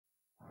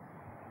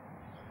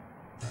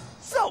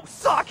So,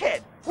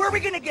 Sockhead, where are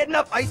we gonna get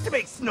enough ice to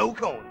make snow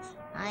cones?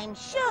 I'm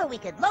sure we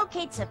could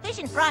locate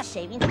sufficient frost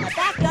shavings in the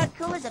backyard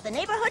coolers of the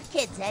neighborhood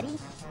kids, Eddie.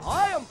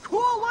 I am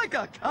cool like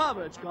a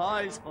cabbage,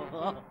 guys.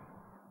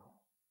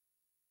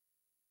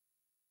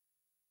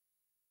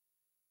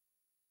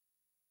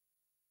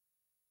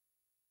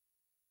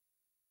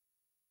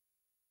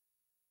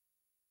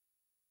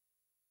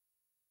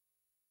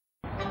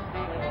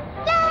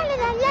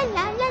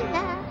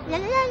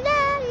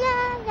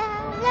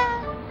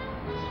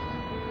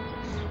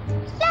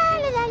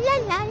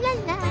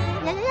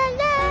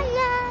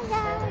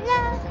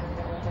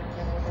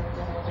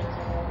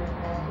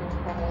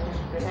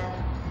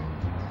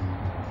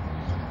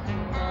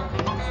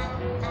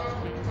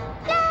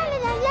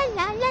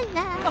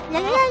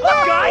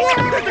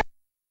 Guys!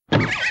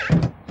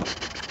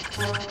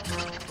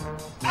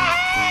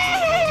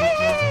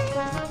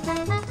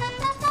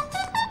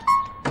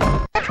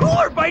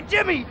 Cooler by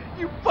Jimmy!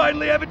 You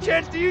finally have a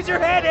chance to use your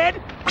head,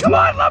 Ed! Come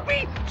on,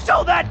 Lumpy!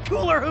 Show that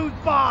cooler who's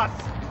boss!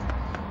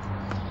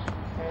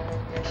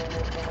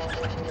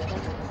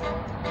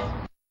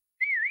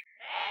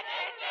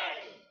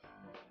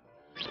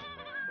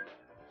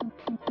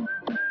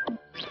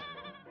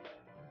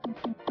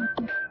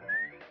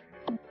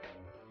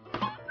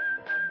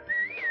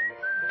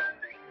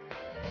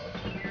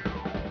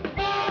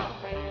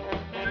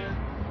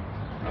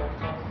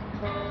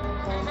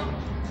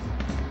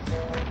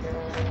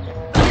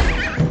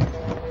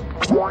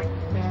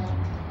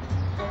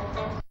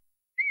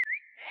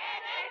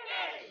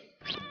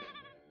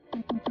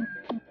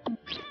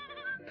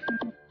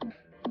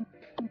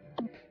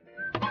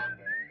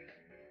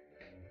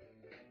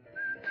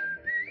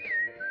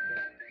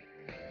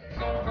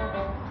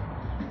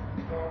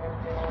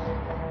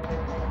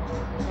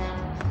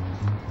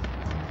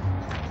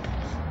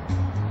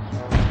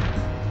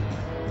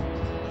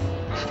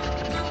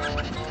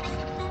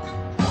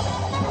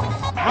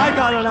 I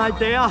got an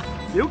idea.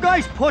 You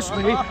guys push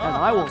me, and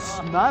I will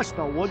smash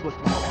the wood with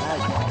my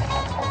head.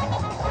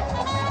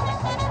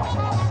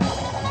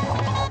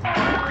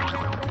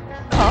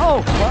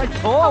 Ow, my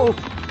toe!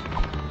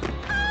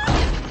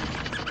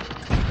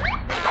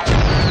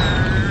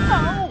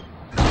 Ow!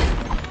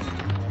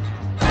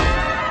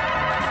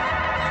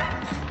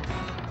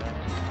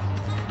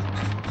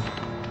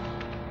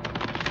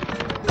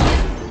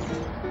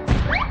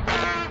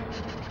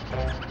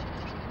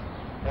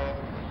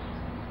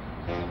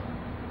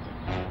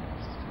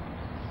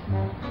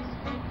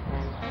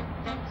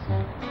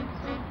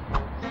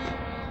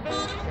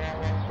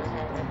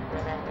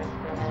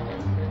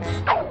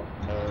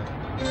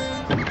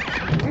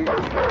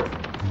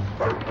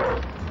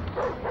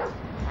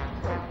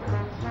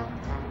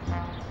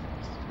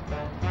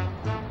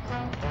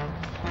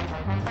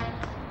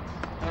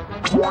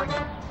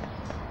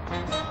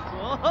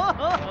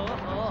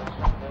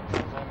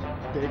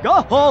 Dig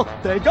a hole,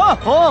 dig a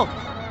hole.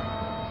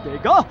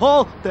 Dig a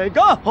hole, dig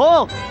a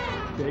hole.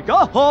 Dig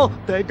a hole,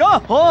 dig a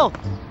hole.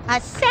 A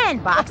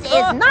sandbox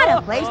is not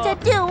a place to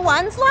do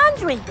one's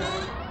laundry.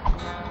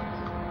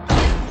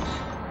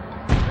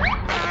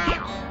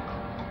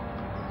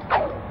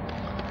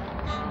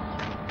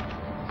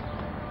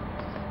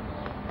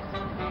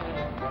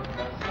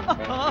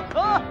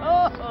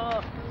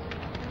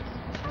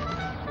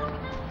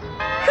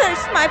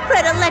 Curse my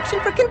predilection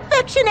for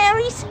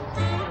confectionaries.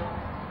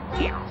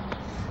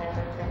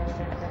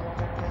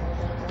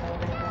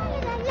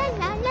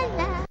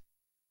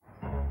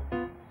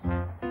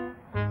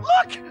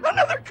 Look!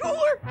 Another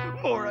cooler!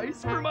 More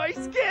ice for my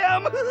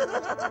scam!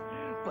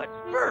 But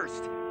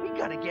first, we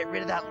gotta get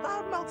rid of that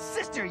loudmouth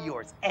sister of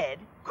yours, Ed.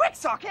 Quick,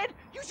 Sockhead!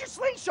 Use your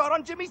slingshot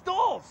on Jimmy's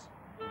dolls!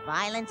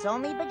 Violence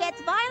only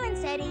begets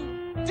violence, Eddie.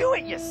 Do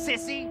it, you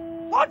sissy!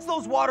 Launch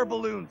those water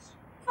balloons!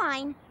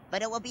 Fine,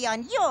 but it will be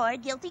on your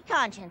guilty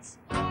conscience.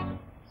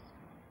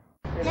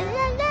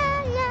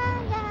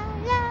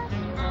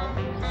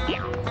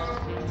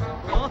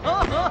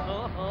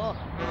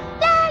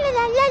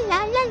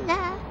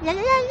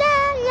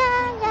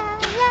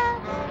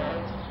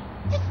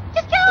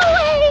 Just go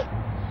away!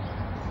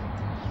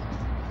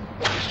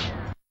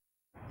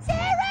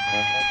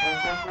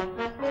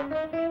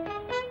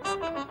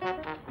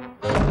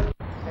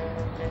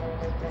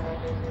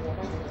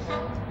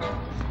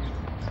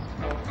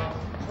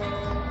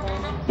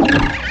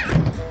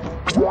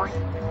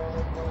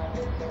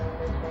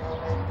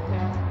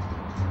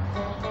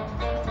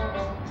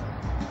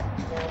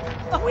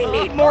 We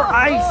need more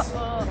ice!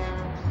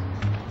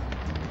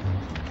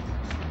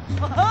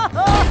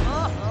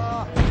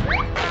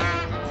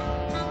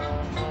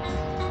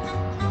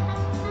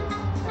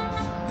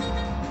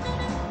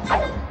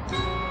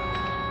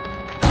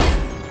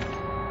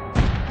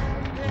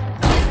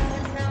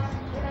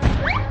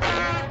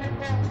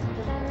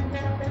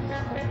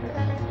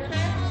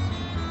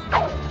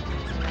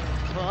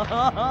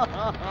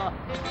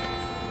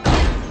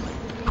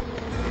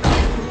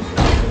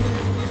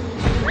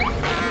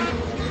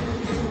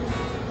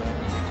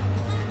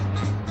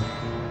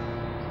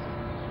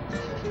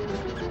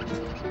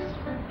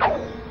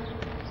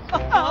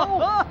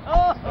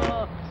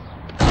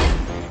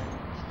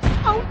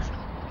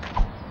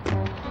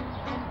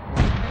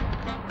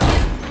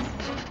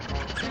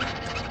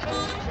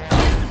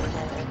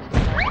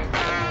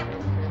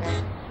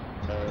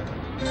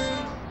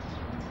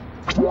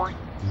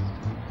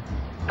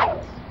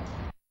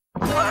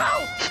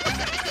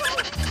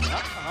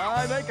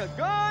 I make a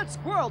good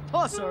squirrel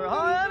tosser,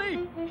 huh,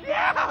 Eddy?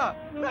 Yeah!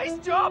 Nice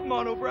job,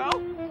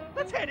 Monobrow.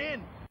 Let's head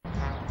in.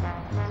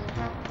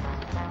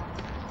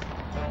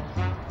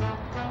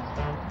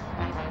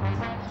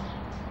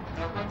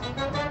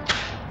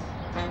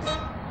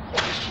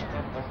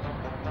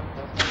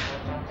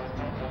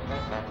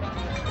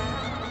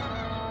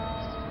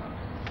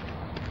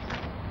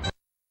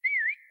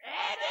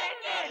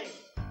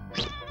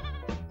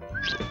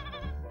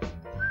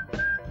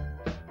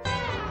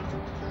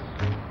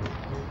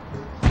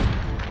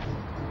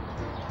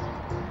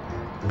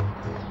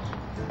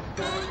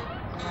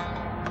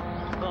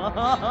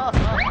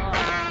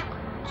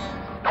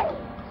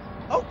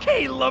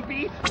 Okay,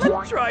 Lumpy,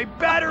 let's try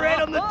batter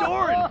Ed on the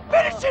door and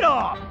finish it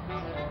off!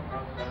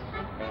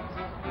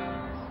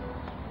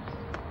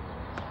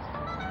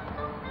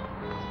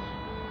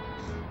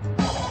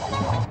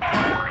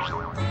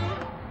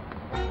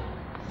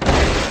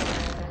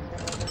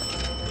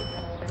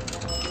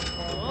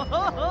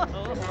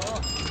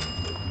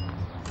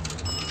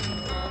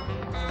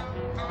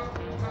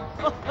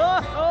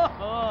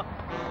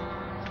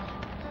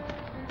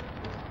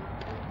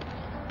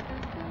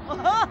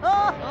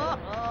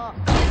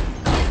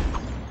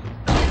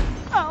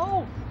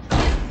 Ow!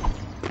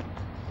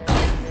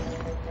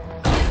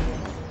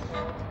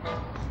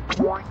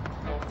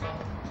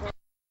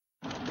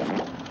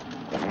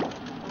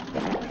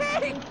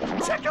 Hey,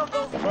 check out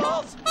those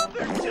balls!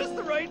 They're just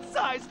the right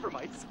size for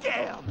my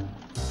scam!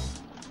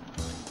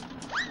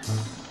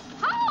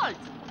 Hold!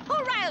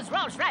 Who riles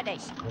Rolls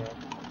Radish?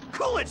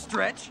 Cool it,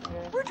 Stretch!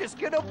 We're just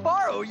gonna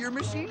borrow your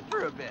machine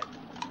for a bit.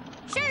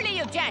 Surely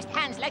you've just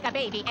hands like a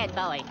baby, Ed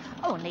boy.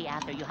 Only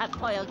after you have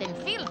toiled in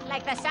filth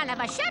like the son of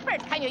a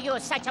shepherd can you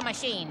use such a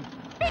machine.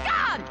 Be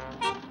gone!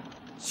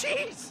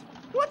 Jeez!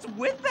 What's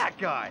with that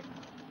guy?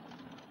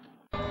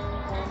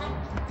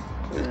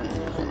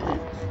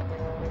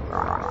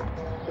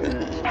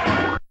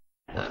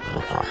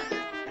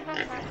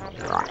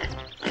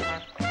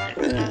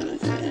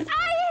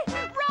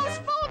 Rolls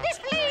full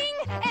displaying!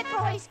 Ed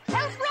boys,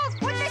 help Rolls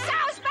put the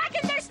sows back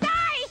in their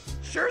sty!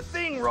 Sure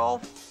thing,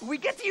 Rolf. We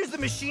get to use the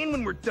machine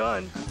when we're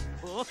done.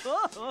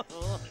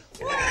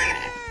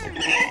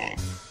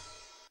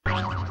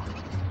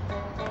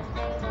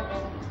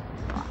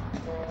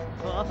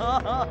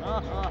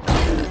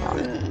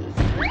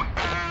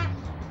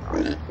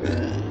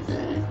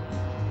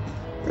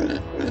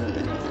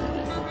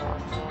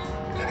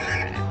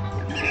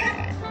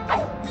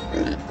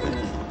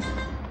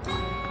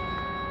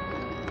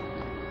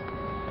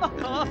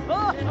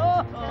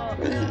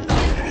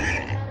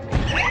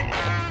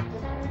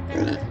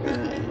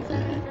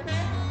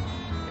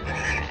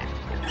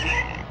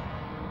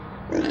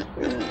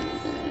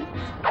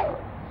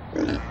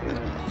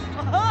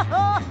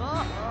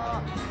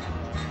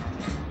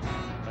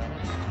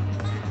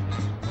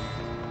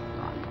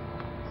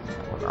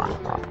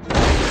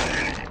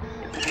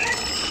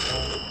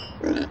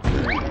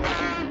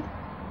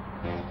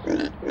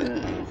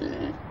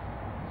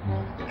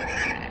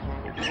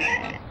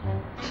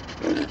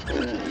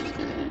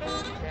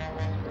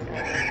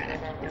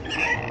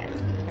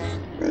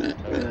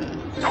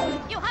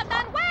 You have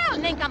done well,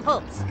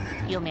 nincompoops.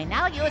 You may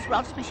now use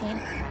Rolf's machine.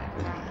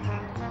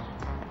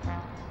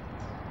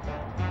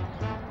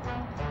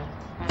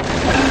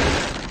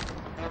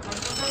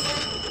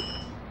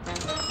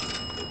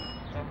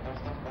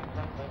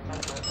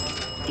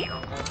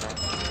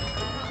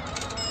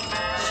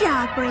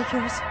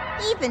 Jawbreakers.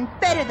 Even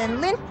better than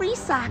lint-free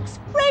socks,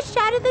 fresh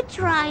out of the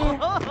dryer.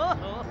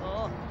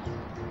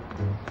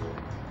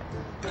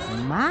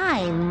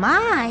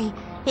 My,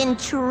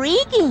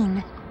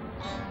 intriguing.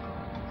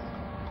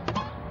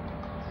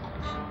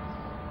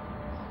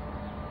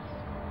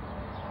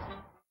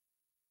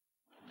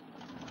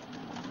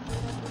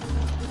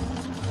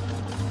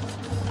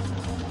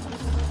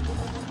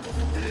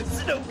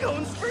 Snow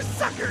cones for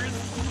suckers!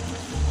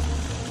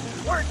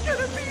 We're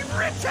gonna be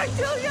rich, I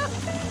tell ya!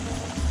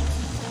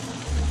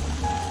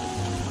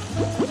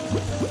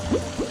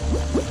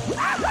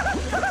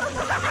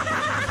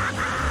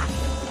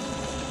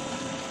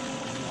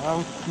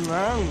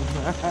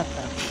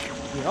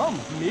 Yum,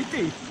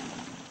 meaty.